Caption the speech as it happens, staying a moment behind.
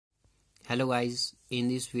Hello guys, in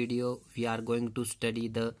this video we are going to study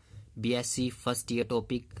the BSc first year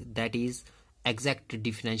topic, that is exact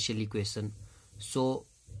differential equation. So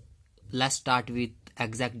let's start with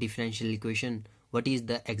exact differential equation. What is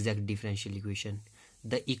the exact differential equation?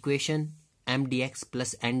 The equation m dx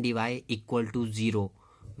plus n dy equal to 0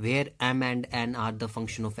 where m and n are the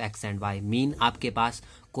function of x and y. Mean आपके पास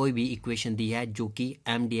कोई भी equation दी है जो कि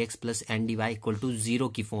m dx plus n dy equal to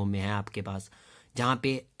 0 की form में है आपके पास, जहाँ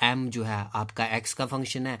पे m जो है आपका x का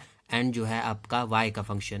फंक्शन है, n जो है आपका y का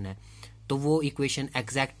फंक्शन है। तो वो इक्वेशन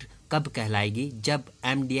एग्जैक्ट कब कहलाएगी? जब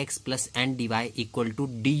m dx plus n dy equal to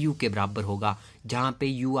du के बराबर होगा, जहाँ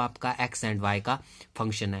पे u आपका x एंड y का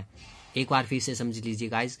फंक्शन है। एक बार फिर से समझ लीजिए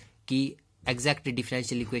गाइज कि एग्जैक्ट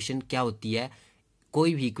डिफरेंशियल इक्वेशन क्या होती है।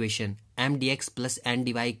 कोई भी equation m dx plus n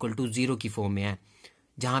dy equal to 0 की फॉर्म में है,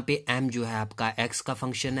 जहाँ पे m जो है आपका x का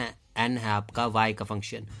फंक्शन है, n है आपका y का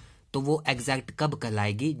फंक्शन। तो वो एग्जैक्ट कब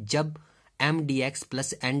कहलाएगी? जब m dx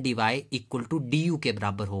plus n dy equal to du के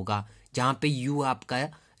बराबर होगा, जहाँ पे u आपका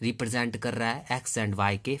रिप्रेजेंट कर रहा है x एंड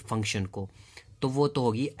y के फंक्शन को। तो वो तो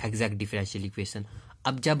होगी एग्जैक्ट डिफरेंशियल इक्वेशन।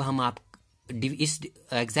 अब जब हम आप इस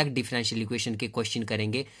एग्जैक्ट डिफरेंशियल इक्वेशन के क्वेश्चन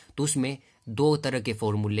करेंगे तो उसमें दो तरह के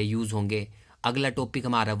फॉर्मूले यूज होंगे। अगला टॉपिक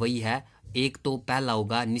हमारा वही है। एक तो पहला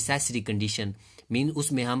होगा नेसेसरी कंडीशन, मीन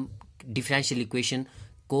उसमें हम डिफरेंशियल इक्वेशन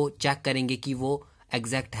को चेक करेंगे कि वो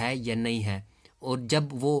एग्जैक्ट है या नहीं है, और जब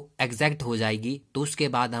वो एग्जैक्ट हो जाएगी तो उसके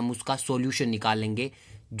बाद हम उसका सॉल्यूशन निकालेंगे।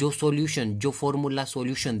 जो सॉल्यूशन, जो फॉर्मूला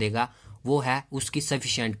सॉल्यूशन देगा वो है उसकी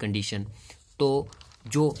सफिशिएंट कंडीशन। तो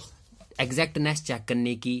जो एग्जैक्टनेस चेक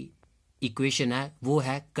करने की इक्वेशन है वो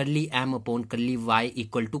है करली m अपॉन करली y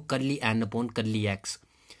इक्वल टू करली n अपॉन करली x।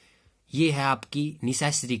 ये है आपकी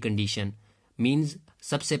नेसेसरी कंडीशन। मीन्स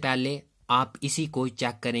सबसे पहले आप इसी को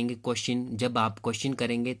चेक करेंगे क्वेश्चन। जब आप क्वेश्चन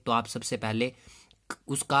करेंगे तो आप सबसे पहले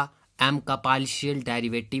उसका m का partial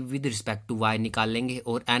derivative with respect to y निकालेंगे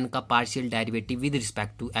और n का partial derivative with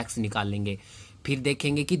respect to x निकालेंगे। फिर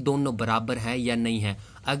देखेंगे कि दोनों बराबर है या नहीं है।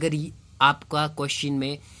 अगर आपका क्वेश्चन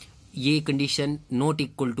में ये कंडीशन नॉट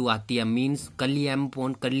इक्वल टू आती है, मीन्स करली m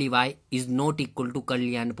अपॉन करली y is not equal to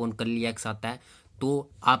करली n अपॉन करली x आता है, तो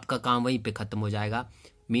आपका काम वहीं पे खत्म हो जाएगा।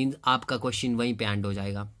 मीन्स आपका क्वेश्चन वहीं पे एंड हो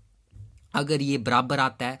जाएगा। अगर ये बराबर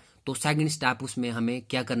आता है तो सेकंड स्टेप उसमें हमें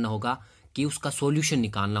क्या करना होगा कि उसका सॉल्यूशन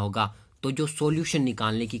निकालना होगा। तो जो सॉल्यूशन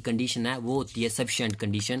निकालने की कंडीशन है वो होती है सफिशिएंट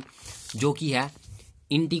कंडीशन, जो कि है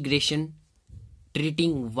integration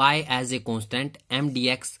treating y as a constant m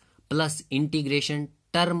dx plus integration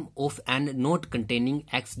term of n not containing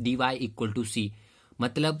x dy equal to c।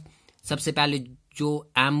 मतलब सबसे पहले जो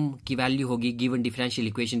m की वैल्यू होगी गिवन डिफरेंशियल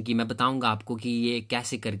इक्वेशन की, मैं बताऊंगा आपको कि ये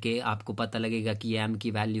कैसे करके आपको पता लगेगा कि ये m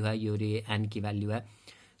की वैल्यू है और ये n की वैल्यू है।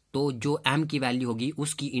 तो जो m की वैल्यू होगी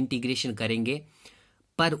उसकी इंटीग्रेशन करेंगे,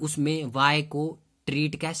 पर उसमें y को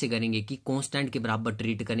ट्रीट कैसे करेंगे कि कांस्टेंट के बराबर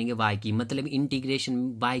ट्रीट करेंगे y की। मतलब इंटीग्रेशन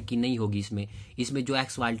y की नहीं होगी इसमें जो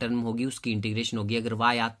x वाली टर्म होगी उसकी इंटीग्रेशन होगी। अगर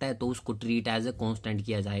y आता है तो उसको ट्रीट एज ए कांस्टेंट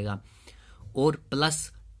किया जाएगा। और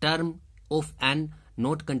plus term of n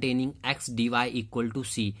not containing x dy equal to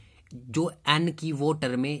c। जो n की वो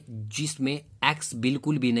टर्म है जिसमें x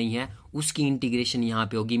बिल्कुल भी नहीं है उसकी इंटीग्रेशन यहाँ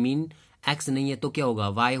पे होगी। मीन x नहीं है तो क्या होगा?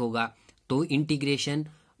 y होगा। तो इंटीग्रेशन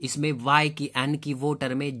इसमें y की n की वो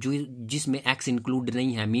टर्म है जो जिसमें x इंक्लूड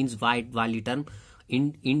नहीं है, मीन्स y वाली टर्म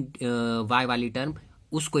y वाली टर्म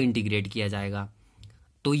उसको इंटीग्रेट किया जाएगा।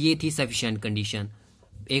 तो ये थी सफिशिएंट कंडीशन।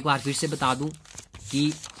 एक बार फिर से बता दूं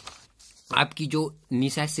कि आपकी जो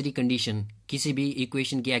नेसेसरी कंडीशन किसी भी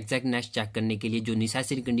इक्वेशन की एग्जैक्टनेस चेक करने के लिए जो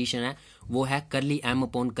नेसेसरी कंडीशन है वो है करली m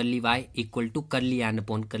अपॉन करली y इक्वल टू करली n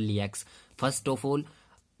अपॉन करली x। फर्स्ट ऑफ ऑल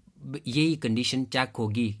यही कंडीशन चेक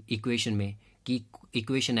होगी इक्वेशन में कि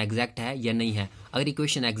इक्वेशन एग्जैक्ट है या नहीं है। अगर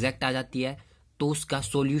इक्वेशन एग्जैक्ट आ जाती है तो उसका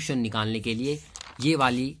सॉल्यूशन निकालने के लिए ये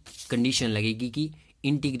वाली कंडीशन लगेगी कि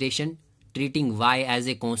integration treating y as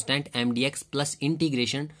a constant m dx plus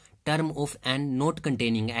integration term of n not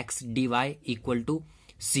containing x dy equal to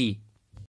c।